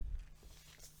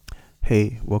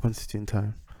Hey, welcome to Tune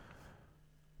Time,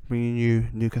 bringing you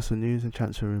Newcastle news and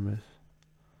transfer rumours.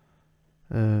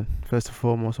 First and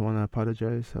foremost, I want to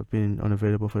apologise. I've been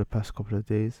unavailable for the past couple of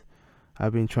days.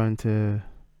 I've been trying to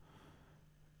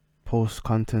post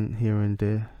content here and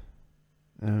there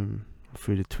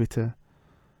through the Twitter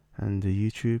and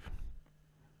the YouTube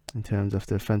in terms of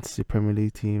the Fantasy Premier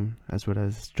League team as well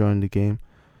as during the game.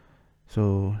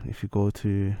 So if you go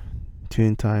to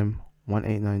Tune Time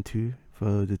 1892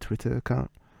 for the Twitter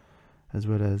account, as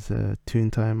well as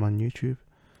Tune Time on YouTube.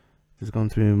 There's going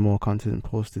to be more content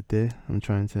posted there. I'm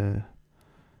trying to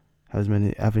have as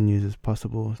many avenues as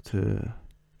possible to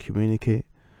communicate.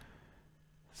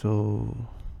 So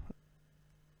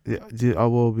I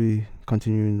will be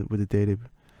continuing with the daily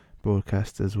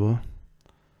broadcast as well.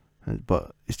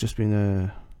 But it's just been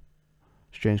a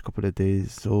strange couple of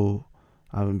days, so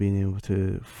I haven't been able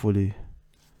to fully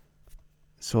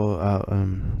sort out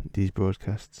these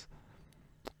broadcasts.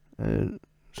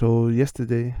 So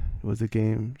yesterday was the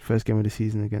first game of the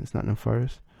season against Nottingham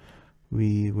Forest.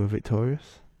 We were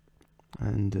victorious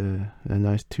and a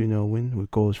nice 2-0 win with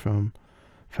goals from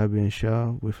Fabian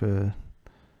Schär with a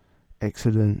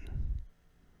excellent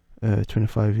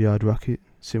 25-yard rocket,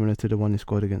 similar to the one he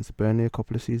scored against Burnley a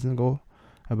couple of seasons ago,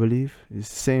 I believe.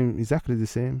 It's exactly the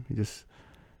same. He just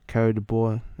carried the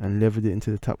ball and levered it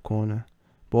into the top corner,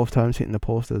 both times hitting the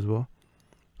post as well.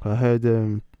 I heard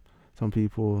some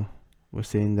people were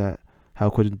saying that how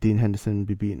could Dean Henderson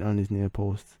be beaten on his near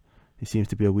post? It seems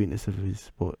to be a weakness of his,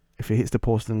 but if it hits the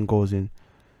post and goes in,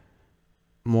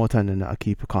 more time than that, a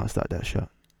keeper can't start that shot.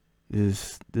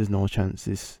 There's no chance.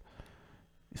 It's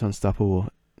unstoppable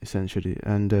essentially.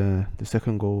 And the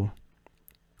second goal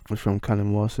was from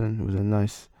Callum Wilson. It was a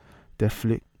nice deft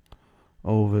flick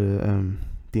over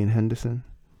Dean Henderson,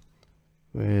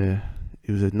 where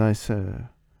it was a nice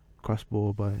cross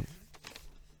ball by.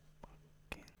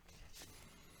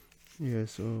 Yeah,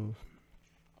 so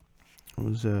it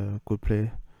was a good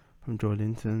play from Joe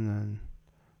Linton and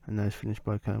a nice finish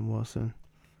by Callum Wilson.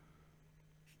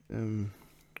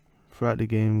 Throughout the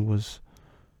game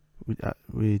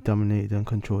we dominated and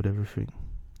controlled everything.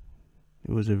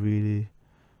 It was a really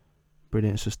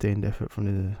brilliant sustained effort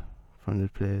from the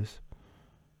players.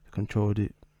 They controlled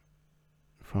it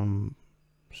from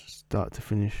start to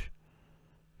finish.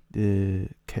 They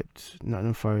kept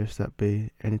Nottingham Forest at bay.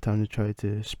 Anytime they tried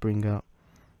to spring out,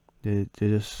 they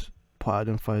just put out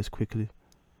them fires quickly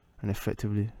and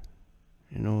effectively.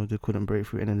 They couldn't break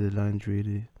through any of the lines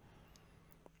really.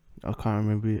 I can't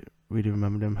really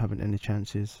remember them having any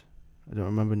chances. I don't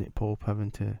remember Nick Pope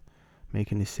having to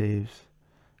make any saves.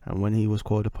 And when he was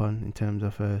called upon in terms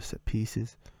of set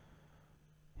pieces,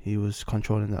 he was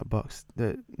controlling that box.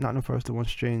 Nottingham Forest had one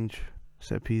strange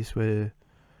set piece where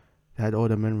they had all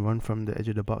the men run from the edge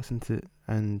of the box into it,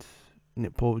 and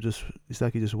Nick Pope it's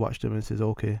like he just watched them and says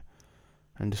okay,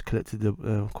 and just collected the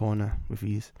corner with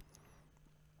ease.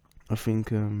 I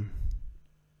think it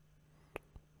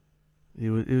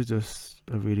was just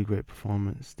a really great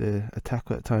performance. The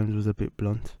attack at times was a bit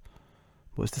blunt,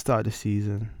 but it's the start of the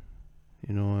season.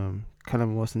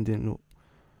 Callum Wilson didn't look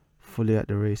fully at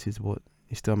the races, but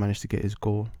he still managed to get his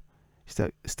goal. He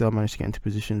still managed to get into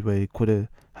positions where he could have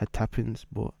had tap-ins,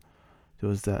 but there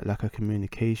was that lack of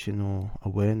communication or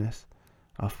awareness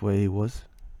of where he was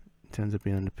in terms of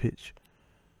being on the pitch.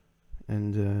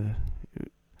 And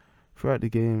throughout the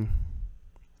game,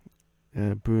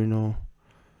 Bruno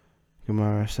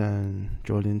Guimaraes and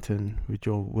Joe Linton with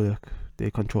Joe Willock, they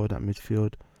controlled that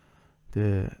midfield.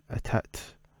 They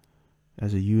attacked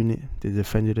as a unit. They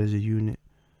defended as a unit.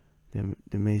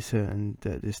 They made certain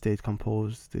that they stayed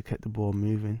composed. They kept the ball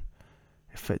moving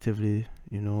effectively.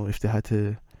 If they had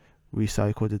to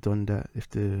recycle, they done that. If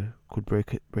they could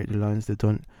break the lines, they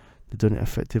done it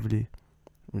effectively.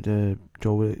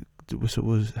 Joe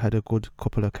Willock had a good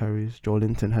couple of carries. Joe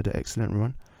Linton had an excellent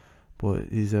run, but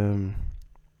his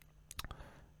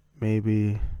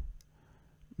maybe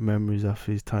memories of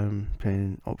his time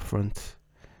playing up front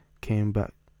came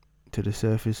back to the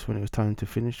surface when it was time to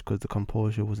finish because the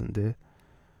composure wasn't there.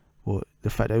 But the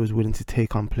fact that he was willing to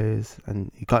take on players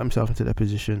and he got himself into that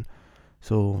position,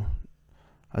 so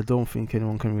I don't think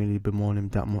anyone can really bemoan him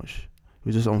that much. It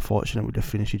was just unfortunate with the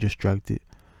finish. He just dragged it.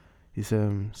 It's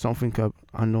something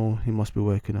I know he must be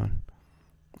working on,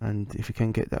 and if he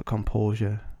can get that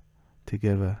composure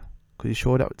together, because he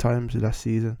showed at times last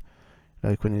season,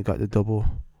 like when he got the double,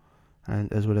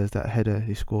 and as well as that header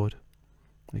he scored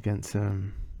against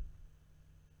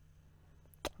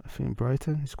I think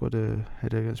Brighton. He scored a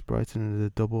header against Brighton in the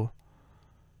double.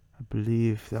 I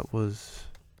believe that was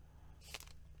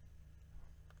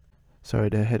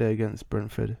the header against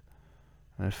Brentford.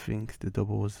 And I think the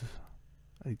double was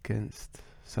against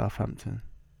Southampton.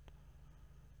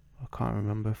 I can't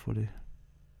remember fully.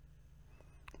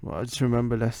 But I just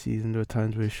remember last season there were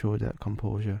times where he showed that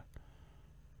composure,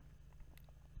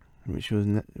 which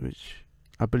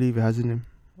I believe he has in him.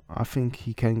 I think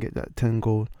he can get that 10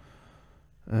 goal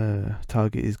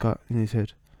target he's got in his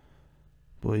head,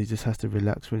 but he just has to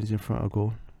relax when he's in front of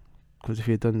goal. Because if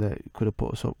he had done that, he could have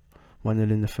put us up 1-0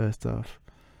 in the first half.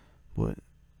 But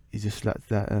he just lacked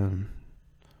that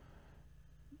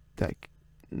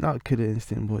not killer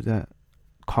instinct, but that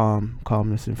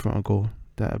calmness in front of goal.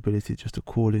 That ability just to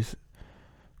cool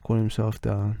himself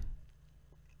down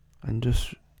and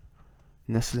just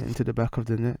nestle it into the back of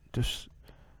the net. Just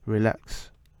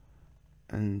relax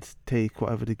and take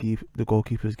whatever the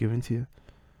goalkeeper's given to you.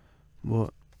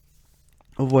 But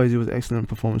otherwise, it was an excellent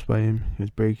performance by him. He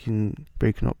was breaking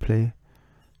up play,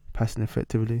 passing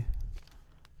effectively,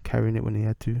 carrying it when he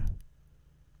had to.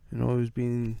 He was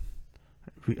being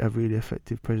a really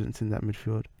effective presence in that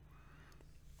midfield.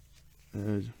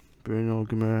 Bruno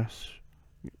Guimaraes,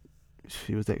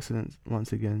 he was excellent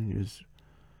once again. He was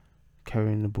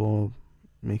carrying the ball,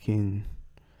 making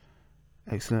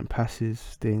excellent passes,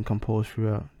 staying composed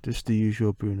throughout. Just the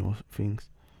usual Bruno things.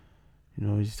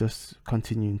 He's just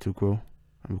continuing to grow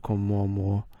and become more and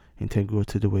more integral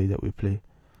to the way that we play.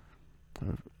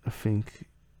 I think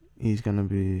he's going to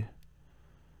be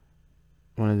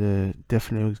one of the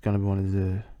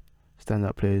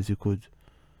standout players who could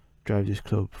drive this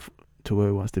club to where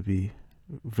he wants to be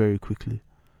very quickly,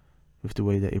 with the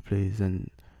way that he plays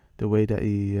and the way that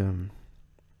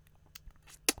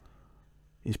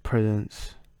his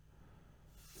presence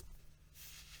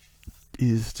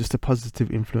is just a positive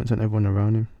influence on everyone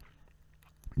around him.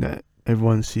 That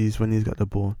everyone sees when he's got the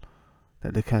ball,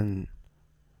 that they can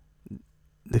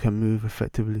move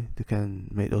effectively, they can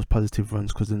make those positive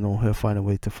runs because they know he'll find a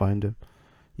way to find them.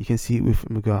 You can see it with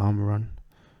Miguel Almiron,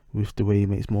 with the way he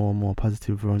makes more and more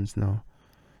positive runs now.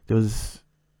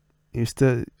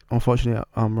 Unfortunately,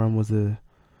 Almiron was a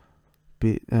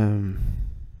bit, there's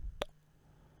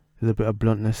a bit of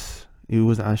bluntness. He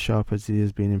wasn't as sharp as he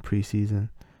has been in pre-season.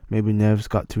 Maybe nerves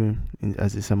got to him,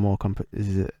 as it's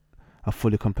a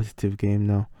fully competitive game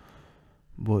now.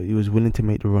 But he was willing to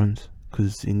make the runs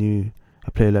because he knew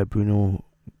a player like Bruno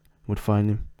would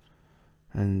find him,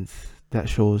 and that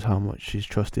shows how much he's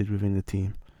trusted within the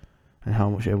team and how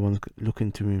much everyone's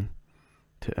looking to him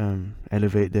to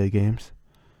elevate their games.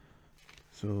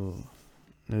 So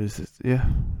it was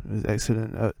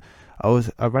excellent.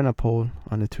 I ran a poll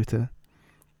on the Twitter,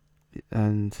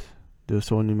 and there was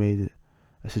someone who made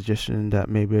a suggestion that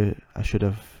maybe I should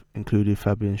have included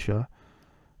Fabian Schär,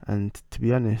 and to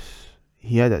be honest,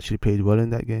 he had actually played well in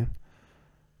that game,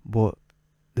 but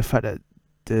the fact that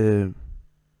the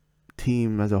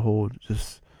team as a whole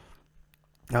just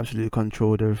absolutely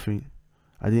controlled everything,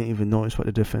 I didn't even notice what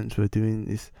the defence were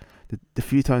doing. The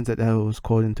few times that I was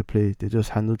called into play, they just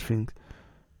handled things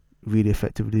really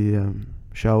effectively.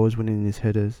 Schär was winning his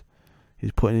headers,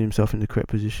 he's putting himself in the correct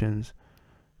positions.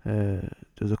 There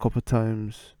was a couple of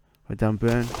times where Dan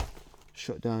Burn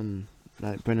shut down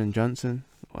like Brennan Johnson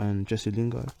and Jesse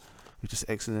Lingard, with just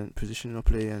excellent positional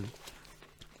play and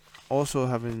also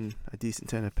having a decent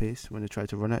turn of pace when they tried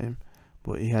to run at him.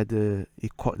 But he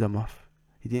cut them off.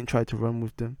 He didn't try to run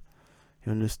with them. He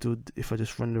understood, if I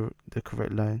just run the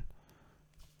correct line,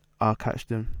 I'll catch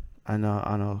them and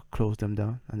I'll close them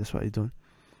down, and that's what he done.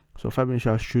 So Fabian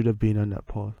Schär should have been on that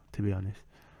poll, to be honest.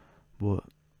 But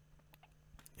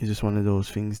it's just one of those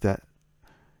things that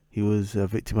he was a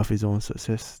victim of his own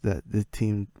success, that the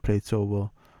team played so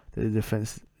well that the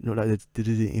defence looked like they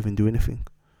didn't even do anything.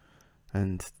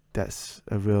 And that's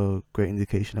a real great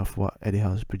indication of what Eddie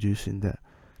Howe is producing, that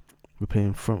we're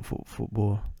playing front foot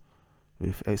football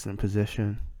with excellent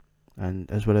possession and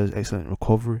as well as excellent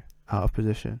recovery out of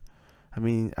possession. I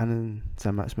mean, Alan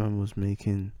Saint-Maximin was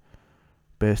making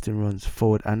bursting runs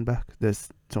forward and back. There's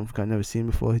something I've never seen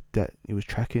before, that he was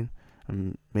tracking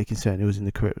and making certain he was in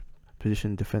the correct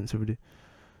position defensively.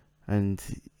 And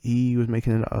he was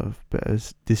making a lot of better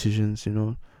decisions,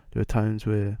 There were times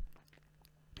where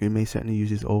he may certainly use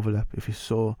his overlap. If he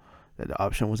saw that the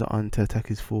option wasn't on to attack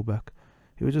his fullback,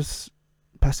 he would just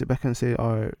pass it back and say,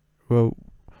 alright, well,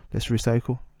 let's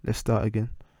recycle, let's start again.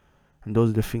 And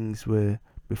those are the things where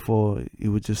before he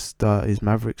would just start his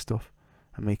maverick stuff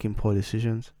and making poor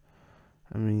decisions.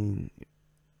 I mean,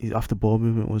 his after ball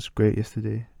movement was great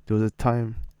yesterday. There was a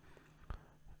time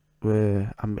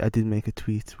where I did make a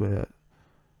tweet where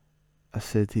I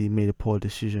said he made a poor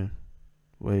decision,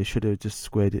 where he should have just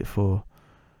squared it for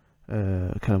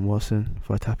Callum Wilson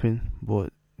for a tap-in,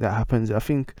 but that happens. I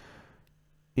think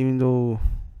even though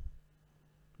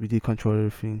we did control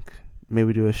everything.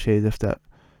 Maybe there was shades of that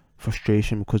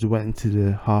frustration because we went into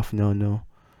the half 0-0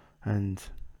 and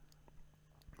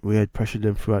we had pressured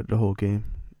them throughout the whole game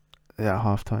at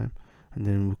half time, and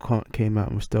then we came out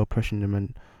and we're still pressuring them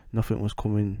and nothing was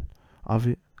coming of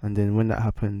it. And then when that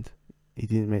happened, he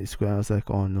didn't make the square. I was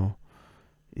like, oh no,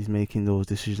 he's making those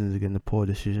decisions again, the poor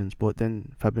decisions. But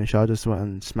then Fabian Schär just went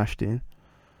and smashed it in.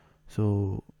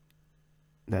 So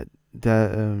that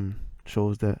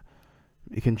shows that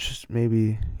he can just,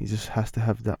 maybe he just has to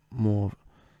have that more.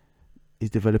 He's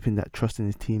developing that trust in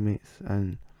his teammates,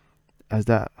 and as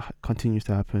that continues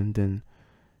to happen, then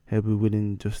he'll be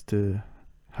willing just to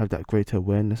have that greater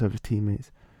awareness of his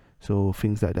teammates. So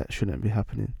things like that shouldn't be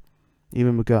happening.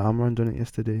 Even Miguel Almiron done it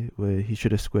yesterday, where he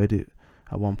should have squared it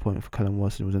at one point for Callum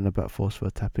Wilson. Was in the back force for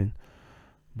a tap in,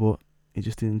 but he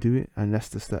just didn't do it, and that's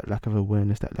just that lack of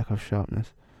awareness, that lack of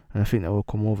sharpness. And I think that will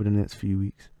come over the next few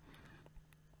weeks.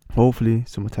 Hopefully,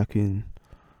 some attacking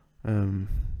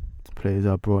players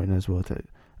are brought in as well to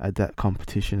add that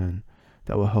competition, and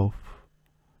that will help.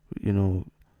 In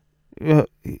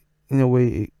a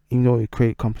way, even though it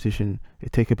create competition,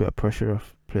 it take a bit of pressure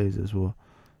off players as well.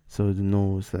 So they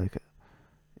know it's like,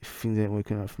 if things ain't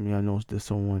working out for me, I know there's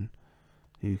someone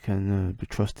who can be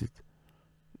trusted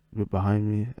behind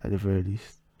me at the very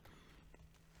least.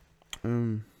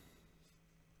 And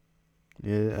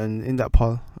in that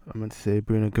poll, I meant to say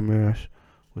Bruno Guimaraes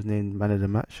was named man of the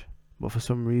match, but for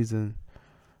some reason,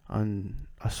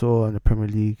 I saw on the Premier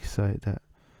League site that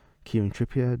Kieran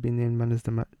Trippier had been named man of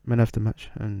the match,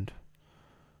 and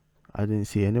I didn't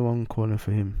see anyone calling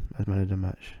for him as man of the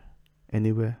match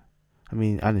anywhere. I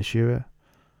mean, Alan Shearer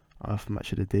on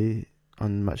Match of the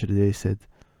Day said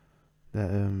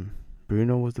that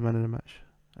Bruno was the man of the match.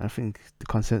 And I think the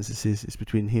consensus is it's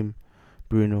between him,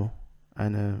 Bruno,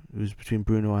 and it was between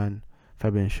Bruno and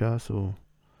Fabian Schär. So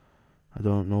I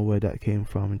don't know where that came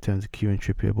from in terms of Kieran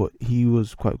Trippier, but he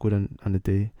was quite good on the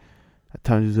day. At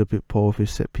times he was a bit poor with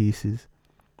his set pieces,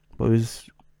 but he was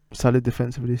solid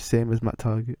defensively, same as Matt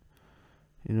Targett.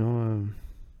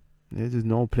 There's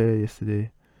no player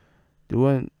yesterday.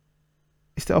 It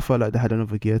still felt like they had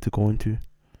another gear to go into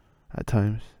at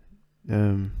times.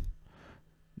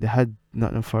 They had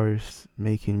Nottingham Forest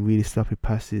making really sloppy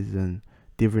passes and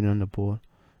divvying on the ball,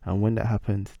 and when that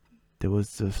happened, there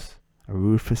was just a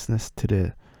ruthlessness to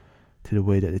the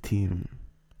way that the team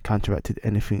counteracted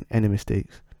any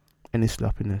mistakes, any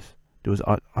sloppiness. There was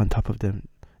on top of them,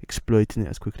 exploiting it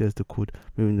as quickly as they could,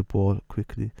 moving the ball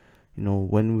quickly.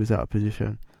 When we was out of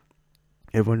position,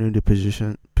 everyone knew the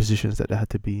positions that they had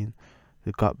to be in.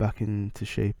 They got back into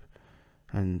shape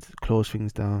and closed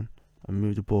things down and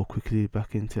moved the ball quickly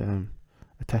back into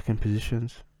attacking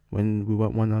positions. When we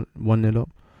went 1-0 up,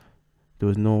 there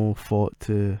was no thought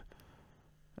to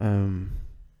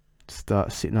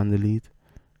start sitting on the lead.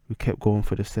 We kept going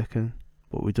for the second,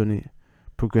 but we done it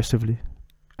progressively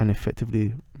and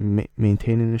effectively,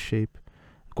 maintaining the shape,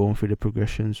 going through the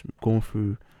progressions, going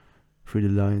through the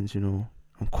lines, and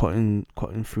cutting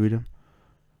through them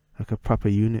like a proper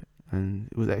unit. And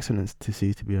it was excellent to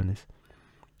see, to be honest.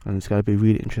 And it's going to be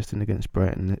really interesting against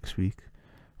Brighton next week,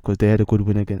 because they had a good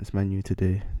win against Man U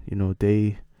today.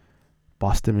 They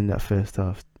bossed them in that first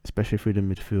half, especially through the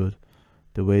midfield.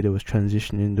 The way they was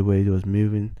transitioning, the way they was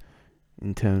moving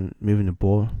the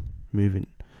ball, moving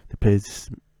the players'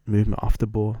 movement off the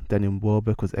ball. Daniel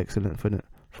Welbeck was excellent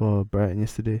for Brighton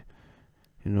yesterday.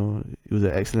 It was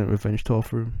an excellent revenge tour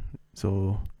for him.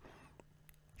 So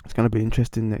it's going to be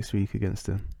interesting next week against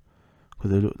them,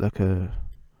 because they look like a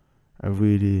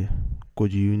really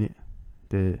good unit.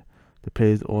 The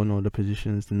players all know the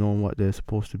positions, they know what they're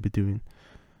supposed to be doing.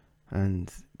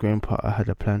 And Graham Potter had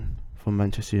a plan for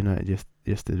Manchester United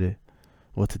yesterday,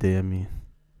 or today, I mean.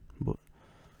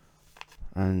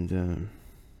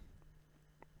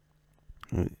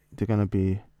 They're gonna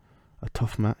be a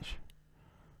tough match,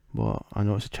 but I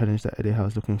know it's a challenge that Eddie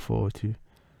Howe's looking forward to,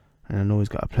 and I know he's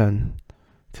got a plan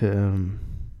to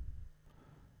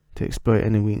exploit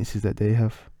any weaknesses that they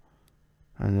have,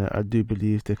 and I do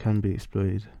believe they can be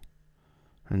exploited,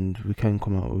 and we can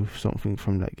come out with something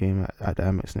from that game at the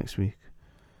Amex next week.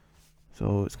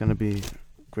 So it's gonna be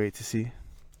great to see.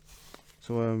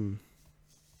 So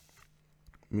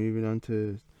moving on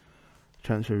to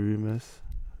transfer rumours.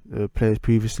 The players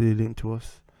previously linked to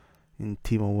us in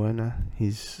Timo Werner.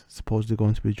 He's supposedly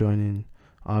going to be joining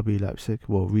RB Leipzig,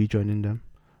 rejoining them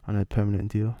on a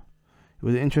permanent deal. It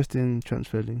was an interesting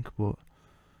transfer link, but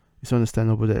it's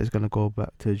understandable that he's going to go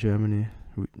back to Germany,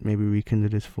 maybe rekindle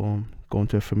his form, go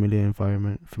into a familiar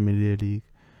environment, familiar league.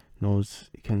 Knows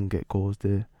he can get goals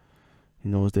there. He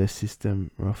knows their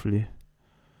system roughly.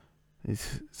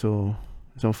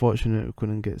 It's unfortunate we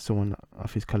couldn't get someone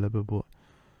of his caliber, but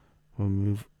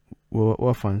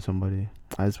we'll find somebody.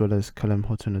 As well as Callum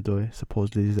Hudson-Odoi,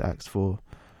 supposedly he's asked for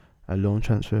a loan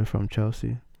transfer from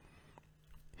Chelsea.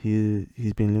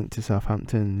 He's been linked to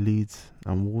Southampton, Leeds,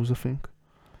 and Wolves, I think.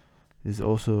 There's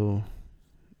also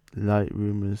light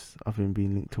rumours of him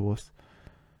being linked to us.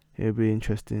 It'll be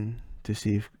interesting to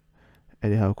see if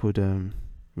Eddie Howe could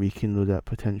rekindle that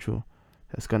potential.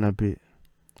 That's gone a bit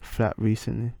flat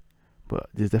recently, but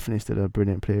there's definitely still a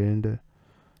brilliant player in there,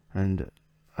 and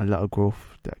a lot of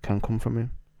growth that can come from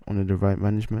him under the right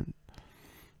management.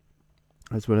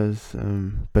 As well as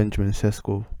Benjamin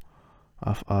Sesko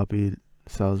of RB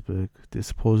Salzburg. They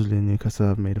supposedly Newcastle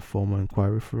have made a formal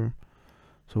inquiry for him,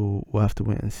 so we'll have to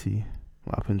wait and see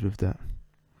what happens with that.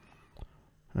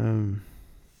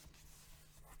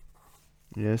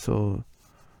 So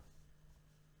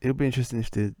it'll be interesting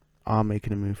if they are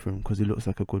making a move for him, because he looks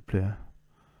like a good player.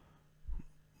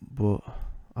 But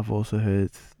I've also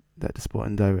heard that the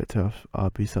sporting director of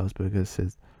RB Salzburg has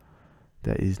said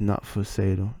that he's not for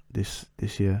sale this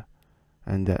year,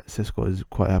 and that Sesko is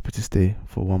quite happy to stay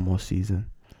for one more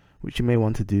season, which he may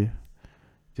want to do.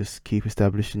 Just keep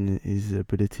establishing his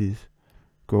abilities,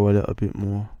 grow a little bit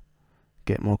more,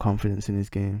 get more confidence in his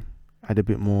game, add a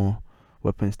bit more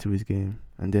weapons to his game,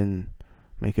 and then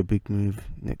make a big move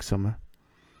next summer.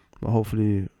 But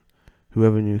hopefully,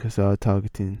 whoever Newcastle are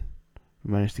targeting,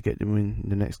 we manage to get them in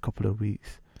the next couple of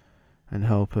weeks and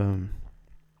help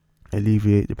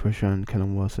alleviate the pressure on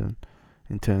Callum Wilson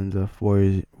in terms of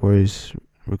worries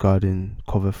regarding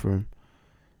cover for him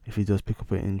if he does pick up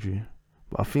an injury.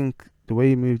 But I think the way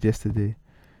he moved yesterday,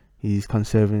 he's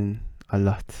conserving a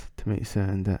lot to make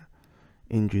certain that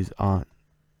injuries aren't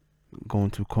going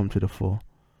to come to the fore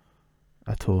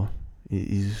at all.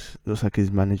 He's looks like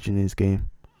he's managing his game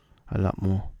a lot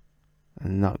more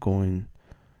and not going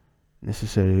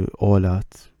necessarily all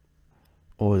out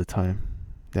all the time.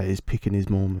 That he's picking his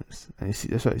moments, and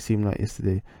that's what it seemed like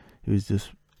yesterday. He was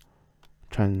just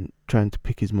trying to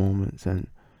pick his moments and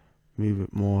move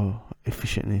it more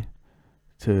efficiently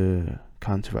to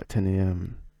counteract any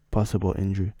possible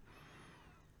injury.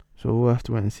 So we'll have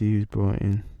to wait and see who's brought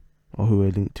in or who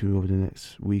we're linked to over the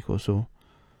next week or so.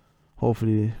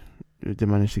 Hopefully they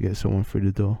manage to get someone through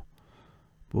the door,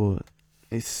 but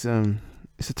it's a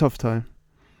tough time.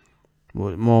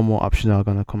 But more and more options are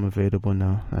gonna come available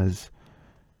now as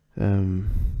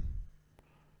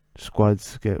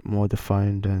squads get more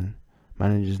defined and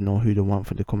managers know who they want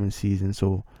for the coming season,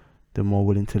 so they're more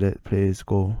willing to let players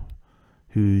go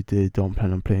who they don't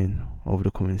plan on playing over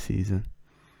the coming season.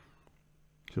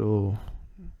 So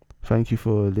thank you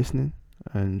for listening,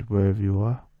 and wherever you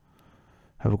are,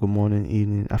 have a good morning,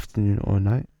 evening, afternoon or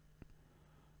night.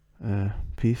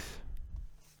 Peace.